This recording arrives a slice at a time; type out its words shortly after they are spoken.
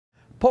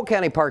Polk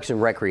County Parks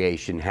and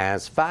Recreation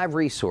has 5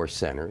 resource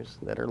centers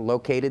that are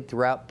located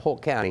throughout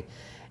Polk County,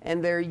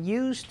 and they're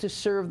used to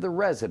serve the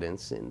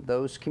residents in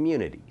those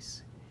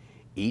communities.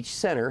 Each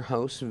center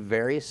hosts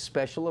various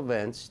special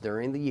events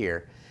during the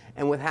year,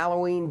 and with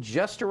Halloween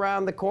just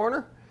around the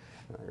corner,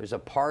 there's a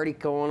party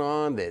going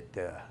on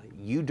that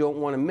you don't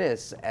want to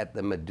miss at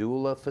the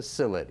Medulla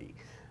facility.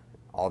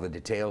 All the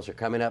details are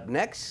coming up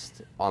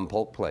next on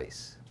Polk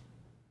Place.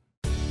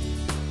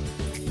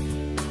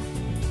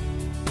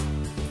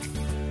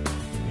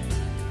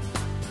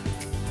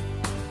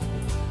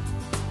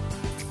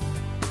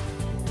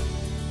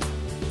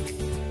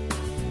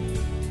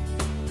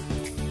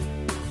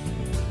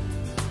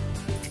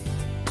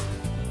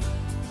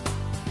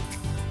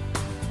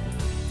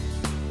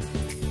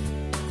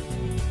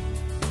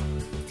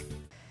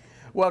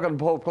 Welcome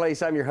to Polk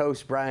Place. I'm your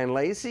host, Brian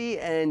Lacey,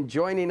 and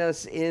joining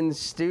us in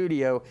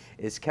studio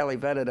is Kelly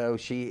Veneto.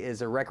 She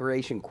is a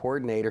recreation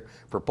coordinator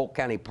for Polk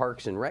County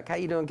Parks and Rec. How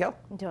you doing, Kel?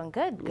 I'm doing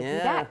good. Good to be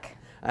back.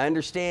 I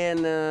understand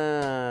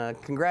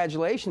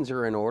congratulations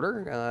are in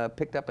order.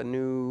 Picked up a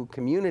new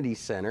community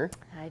center.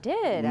 I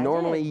did.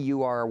 Normally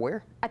you are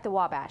where? At the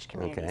Wabash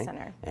Community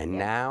Center. And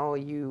now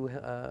you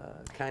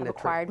kind of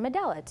acquired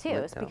Medulla too.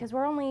 It's because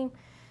we're only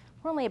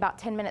about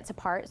 10 minutes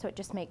apart, so it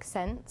just makes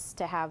sense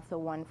to have the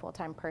one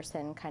full-time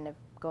person kind of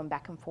going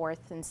back and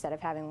forth instead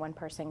of having one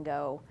person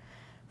go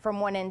from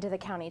one end of the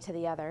county to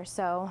the other.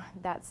 So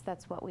that's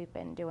what we've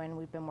been doing.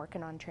 We've been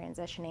working on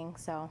transitioning,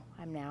 so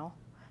I'm now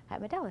at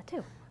Medulla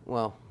too.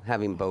 Well,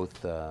 having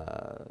both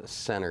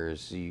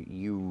centers,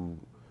 you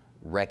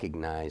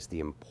recognize the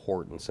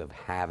importance of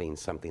having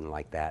something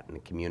like that in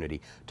the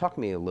community. Talk to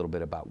me a little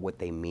bit about what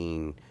they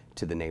mean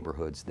to the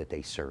neighborhoods that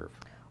they serve.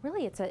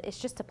 Really, it's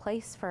just a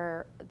place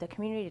for the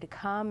community to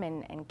come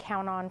and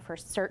count on for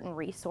certain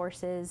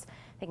resources.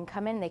 They can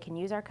come in, they can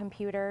use our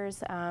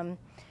computers.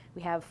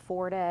 We have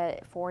 4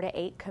 to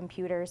 8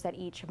 computers at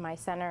each of my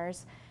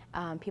centers.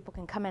 People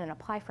can come in and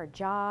apply for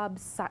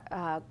jobs,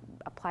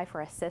 apply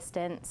for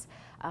assistance,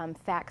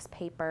 fax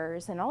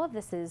papers, and all of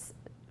this is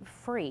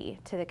free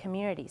to the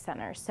community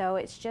center. So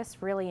it's just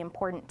really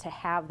important to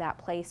have that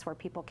place where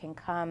people can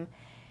come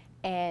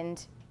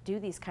and do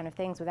these kind of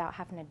things without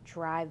having to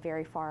drive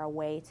very far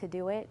away to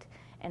do it.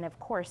 And of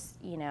course,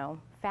 you know,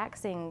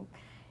 faxing,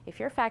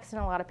 if you're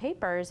faxing a lot of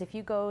papers, if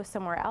you go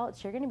somewhere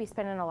else, you're going to be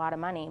spending a lot of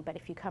money. But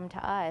if you come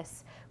to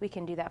us, we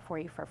can do that for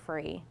you for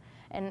free.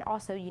 And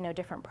also, you know,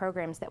 different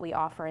programs that we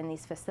offer in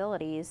these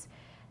facilities,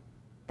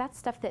 that's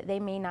stuff that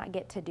they may not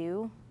get to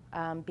do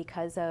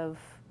because of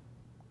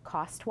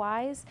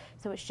cost-wise.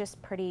 So it's just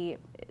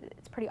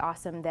it's pretty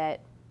awesome that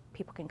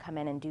people can come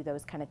in and do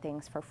those kind of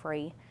things for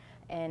free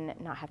and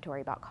not have to worry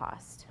about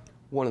cost.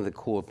 One of the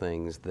cool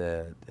things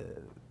that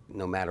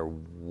no matter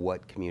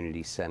what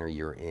community center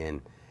you're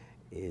in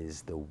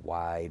is the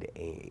wide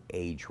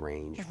age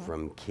range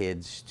from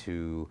kids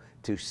to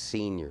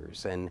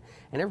seniors, and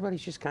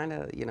everybody's just kind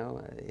of, you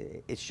know,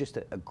 it's just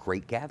a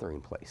great gathering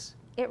place.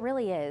 It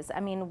really is. I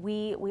mean,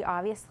 we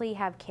obviously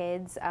have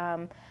kids.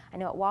 I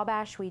know at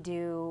Wabash we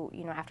do,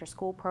 you know, after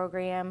school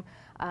program.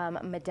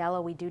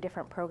 Medulla, we do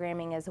different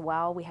programming as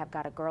well. We have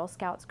got a Girl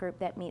Scouts group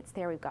that meets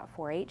there. We've got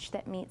 4-H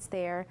that meets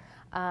there.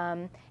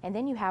 And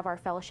then you have our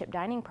fellowship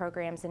dining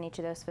programs in each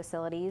of those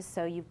facilities.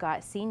 So you've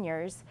got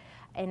seniors,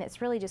 and it's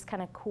really just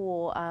kind of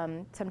cool.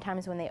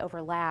 Sometimes when they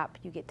overlap,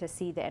 you get to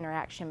see the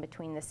interaction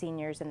between the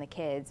seniors and the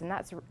kids, and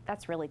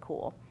that's really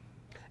cool.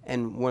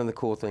 And one of the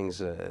cool things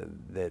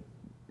that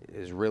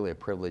is really a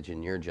privilege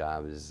in your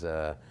job is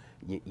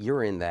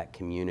you're in that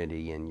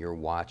community and you're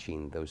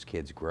watching those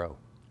kids grow.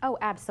 Oh,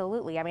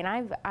 absolutely. I mean,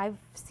 I've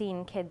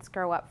seen kids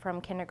grow up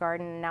from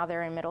kindergarten and now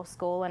they're in middle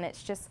school, and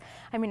it's just,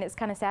 I mean, it's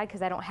kind of sad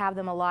because I don't have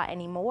them a lot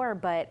anymore,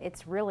 but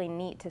it's really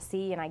neat to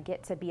see, and I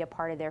get to be a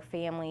part of their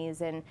families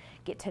and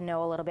get to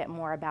know a little bit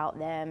more about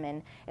them,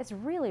 and it's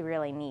really,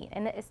 really neat.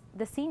 And it's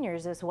the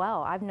seniors as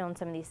well. I've known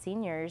some of these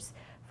seniors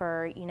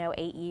for, you know,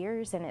 8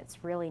 years, and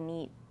it's really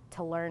neat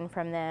to learn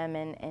from them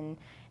and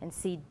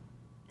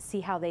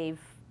see how they've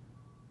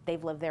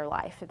lived their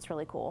life. It's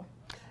really cool.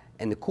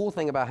 And the cool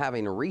thing about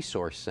having a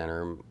resource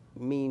center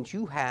means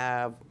you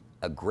have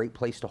a great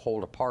place to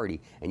hold a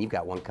party, and you've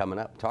got one coming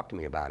up. Talk to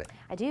me about it.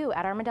 I do.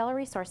 At our Medulla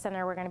Resource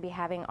Center, we're going to be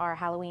having our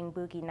Halloween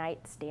Boogie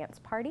Nights dance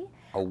party.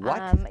 A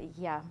what?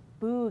 Yeah,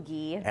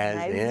 Boogie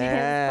Nights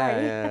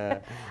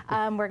dance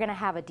party. We're going to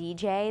have a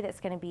DJ that's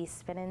going to be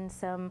spinning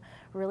some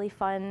really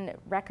fun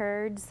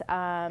records.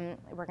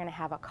 We're going to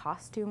have a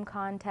costume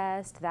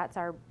contest. That's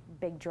our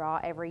big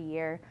draw every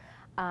year.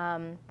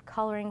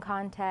 Coloring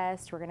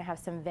contest. We're going to have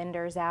some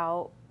vendors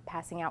out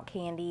passing out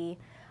candy.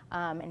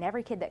 And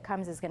every kid that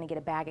comes is going to get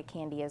a bag of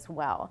candy as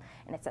well.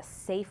 And it's a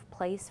safe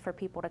place for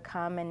people to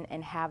come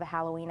and have a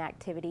Halloween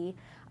activity,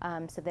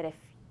 so that if,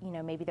 you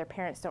know, maybe their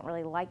parents don't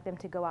really like them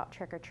to go out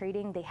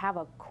trick-or-treating, they have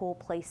a cool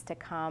place to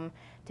come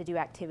to do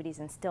activities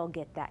and still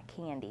get that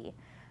candy.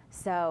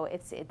 So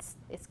it's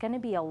going to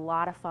be a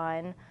lot of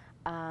fun.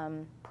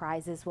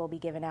 Prizes will be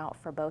given out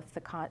for both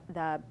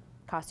the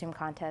costume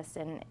contest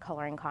and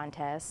coloring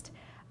contest.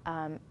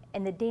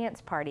 And the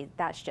dance party,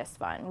 that's just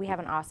fun. We have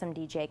an awesome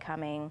DJ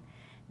coming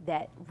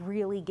that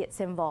really gets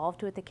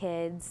involved with the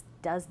kids,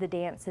 does the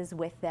dances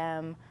with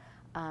them.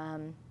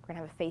 We're gonna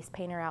have a face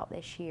painter out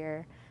this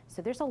year.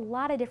 So there's a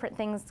lot of different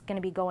things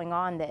gonna be going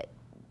on that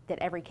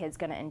every kid's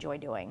gonna enjoy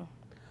doing.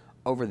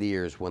 Over the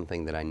years, one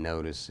thing that I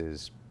notice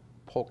is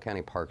Polk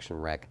County Parks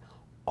and Rec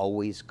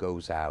always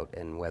goes out,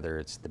 and whether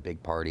it's the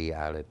big party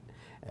out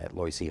at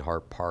Loyce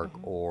Hart Park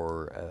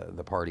or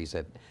the parties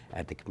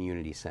at the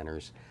community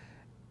centers,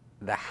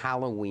 the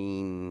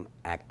Halloween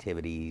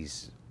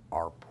activities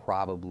are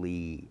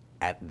probably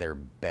at their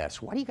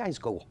best. Why do you guys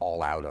go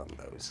all out on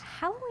those?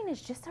 Halloween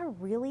is just a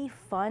really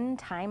fun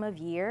time of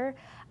year.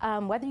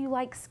 Whether you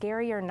like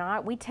scary or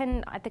not, we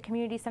tend, at the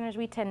community centers,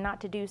 we tend not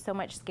to do so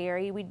much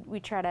scary. We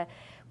try to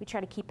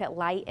keep it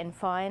light and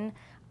fun.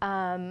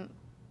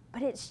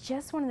 But it's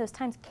just one of those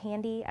times.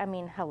 Candy, I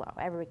mean, hello,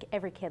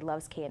 every kid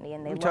loves candy,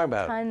 and they love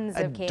tons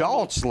of candy.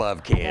 Adults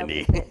love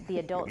candy. The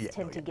adults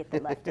tend to get the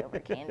leftover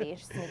candy,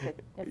 just sneak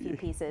a few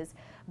pieces.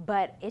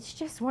 But it's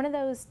just one of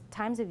those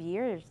times of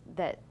year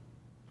that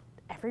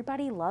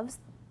everybody loves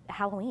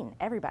Halloween,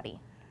 everybody.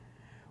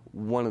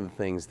 One of the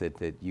things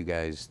that you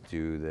guys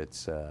do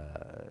that's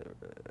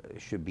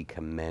should be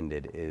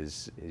commended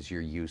is your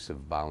use of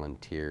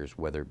volunteers,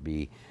 whether it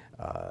be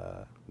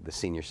the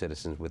senior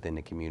citizens within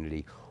the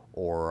community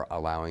or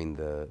allowing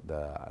the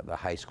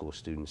high school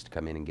students to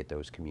come in and get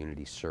those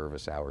community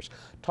service hours.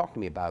 Talk to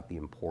me about the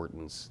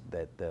importance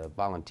that the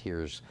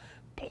volunteers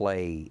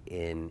play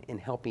in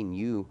helping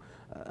you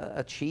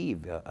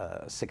achieve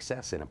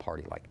success in a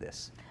party like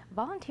this.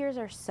 Volunteers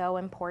are so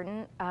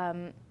important.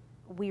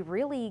 We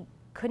really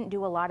couldn't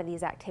do a lot of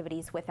these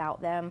activities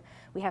without them.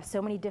 We have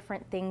so many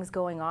different things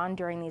going on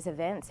during these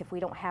events. If we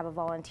don't have a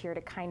volunteer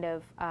to kind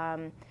of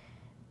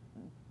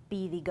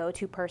be the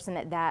go-to person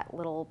at that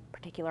little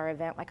particular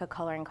event, like a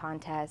coloring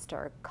contest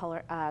or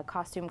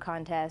costume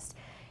contest,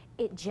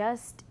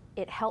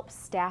 it helps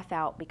staff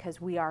out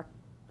because we are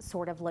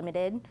sort of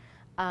limited.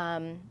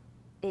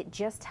 It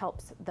just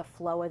helps the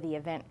flow of the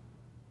event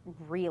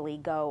really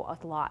go a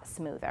lot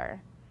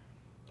smoother.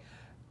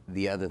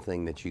 The other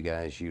thing that you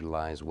guys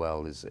utilize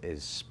well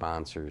is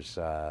sponsors.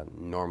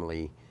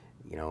 Normally,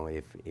 you know,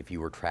 if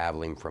you were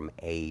traveling from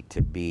A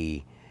to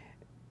B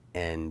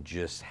and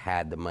just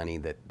had the money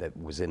that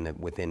was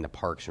within the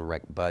Parks and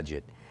Rec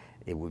budget,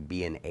 it would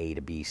be an A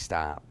to B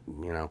stop,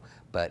 you know.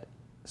 But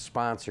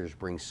sponsors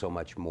bring so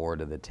much more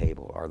to the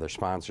table. Are there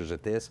sponsors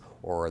at this,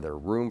 or are there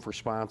room for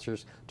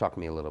sponsors? Talk to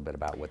me a little bit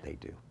about what they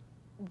do.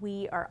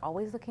 We are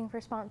always looking for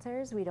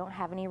sponsors. We don't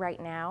have any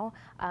right now,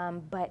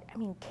 but I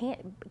mean,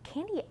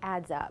 candy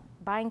adds up.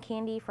 Buying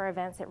candy for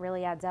events, it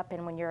really adds up,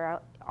 and when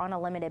you're on a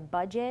limited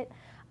budget,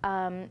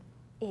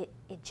 it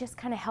just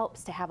kind of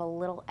helps to have a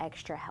little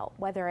extra help,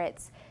 whether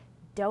it's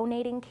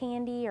donating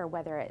candy or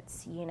whether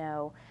it's, you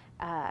know,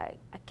 a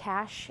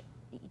cash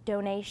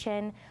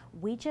donation.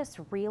 We just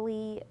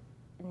really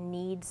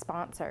need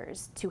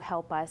sponsors to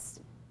help us,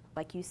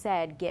 like you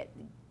said, get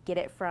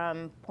it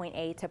from point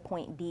A to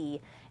point B,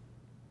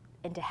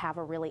 and to have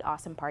a really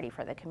awesome party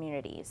for the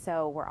community.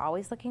 So we're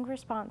always looking for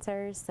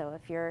sponsors. So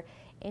if you're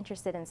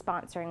interested in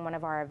sponsoring one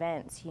of our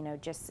events, you know,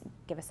 just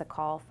give us a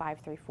call,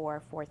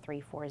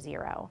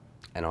 534-4340.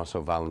 And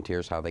also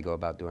volunteers, how they go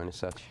about doing as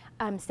such?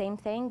 Same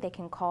thing, they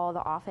can call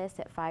the office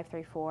at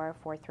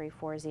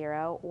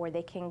 534-4340, or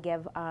they can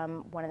give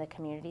one of the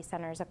community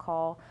centers a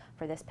call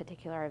for this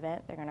particular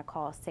event. They're gonna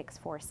call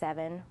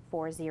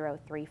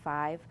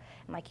 647-4035. And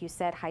like you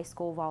said, high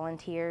school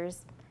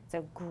volunteers, it's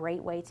a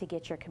great way to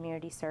get your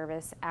community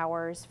service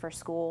hours for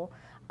school.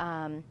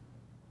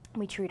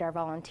 We treat our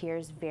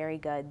volunteers very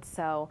good,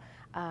 so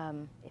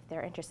if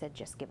they're interested,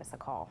 just give us a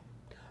call.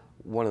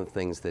 One of the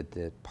things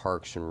that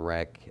Parks and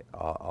Rec,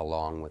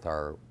 along with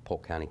our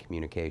Polk County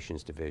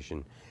Communications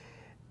Division,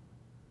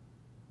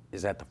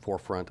 is at the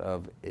forefront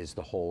of is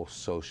the whole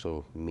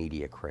social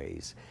media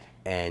craze.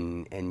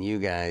 And you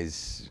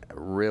guys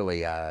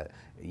really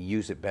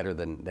use it better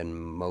than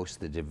most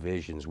of the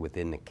divisions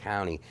within the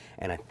county.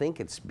 And I think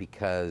it's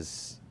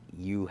because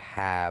you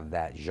have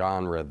that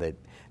genre that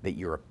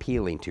you're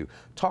appealing to.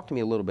 Talk to me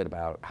a little bit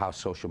about how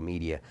social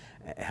media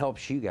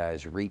helps you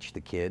guys reach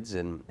the kids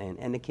and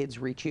the kids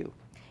reach you.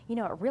 You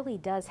know, it really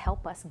does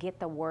help us get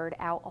the word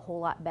out a whole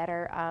lot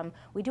better.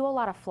 We do a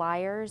lot of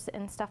flyers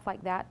and stuff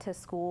like that to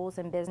schools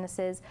and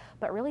businesses,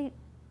 but really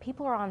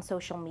people are on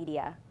social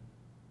media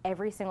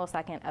every single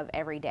second of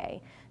every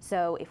day.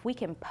 So if we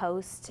can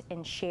post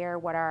and share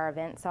what our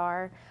events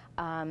are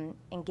and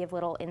give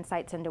little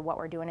insights into what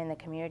we're doing in the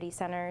community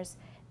centers,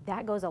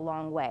 that goes a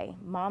long way.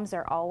 Moms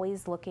are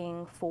always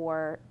looking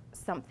for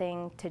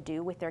something to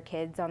do with their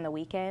kids on the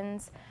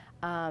weekends.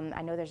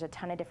 I know there's a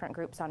ton of different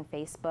groups on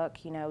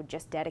Facebook, you know,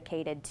 just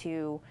dedicated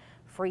to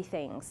free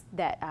things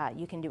that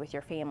you can do with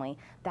your family.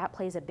 That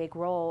plays a big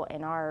role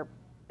in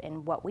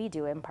what we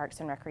do in Parks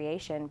and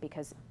Recreation,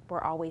 because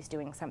we're always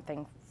doing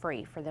something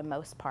free for the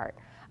most part.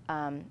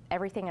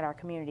 Everything at our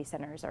community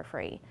centers are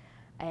free.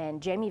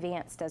 And Jamie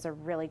Vance does a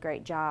really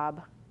great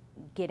job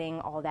getting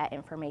all that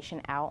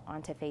information out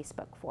onto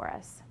Facebook for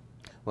us.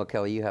 Well,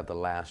 Kelly, you have the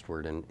last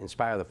word, and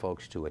inspire the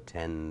folks to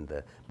attend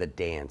the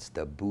dance,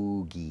 the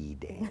Boogie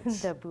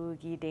dance. The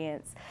Boogie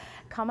dance.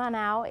 Come on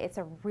out. It's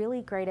a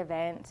really great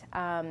event.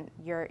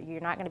 You're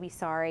not going to be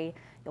sorry.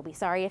 You'll be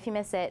sorry if you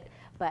miss it,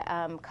 but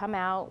come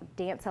out,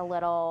 dance a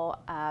little,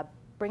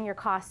 bring your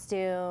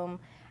costume,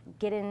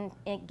 get in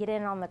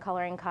on the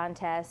coloring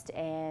contest,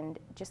 and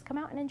just come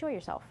out and enjoy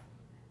yourself.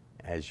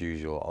 As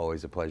usual,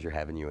 always a pleasure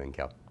having you in,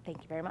 Kel.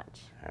 Thank you very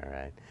much. All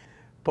right.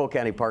 Polk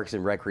County Parks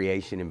and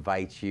Recreation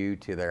invites you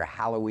to their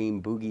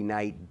Halloween Boogie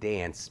Night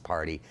Dance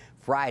Party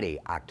Friday,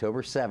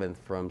 October 7th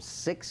from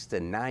 6 to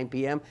 9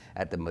 p.m.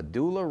 at the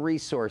Medulla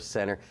Resource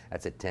Center.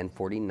 That's at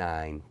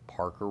 1049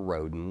 Parker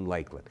Road in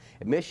Lakeland.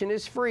 Admission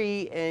is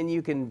free, and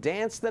you can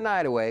dance the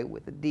night away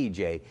with a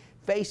DJ,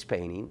 face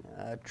painting,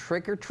 a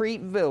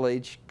trick-or-treat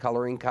village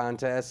coloring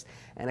contest,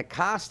 and a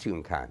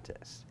costume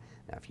contest.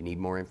 Now, if you need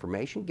more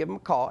information, give them a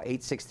call,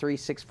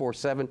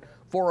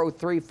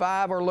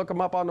 863-647-4035, or look them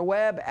up on the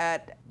web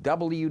at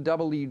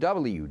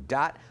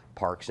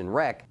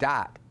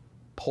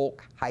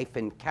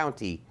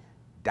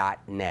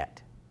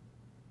www.parksandrec.polk-county.net.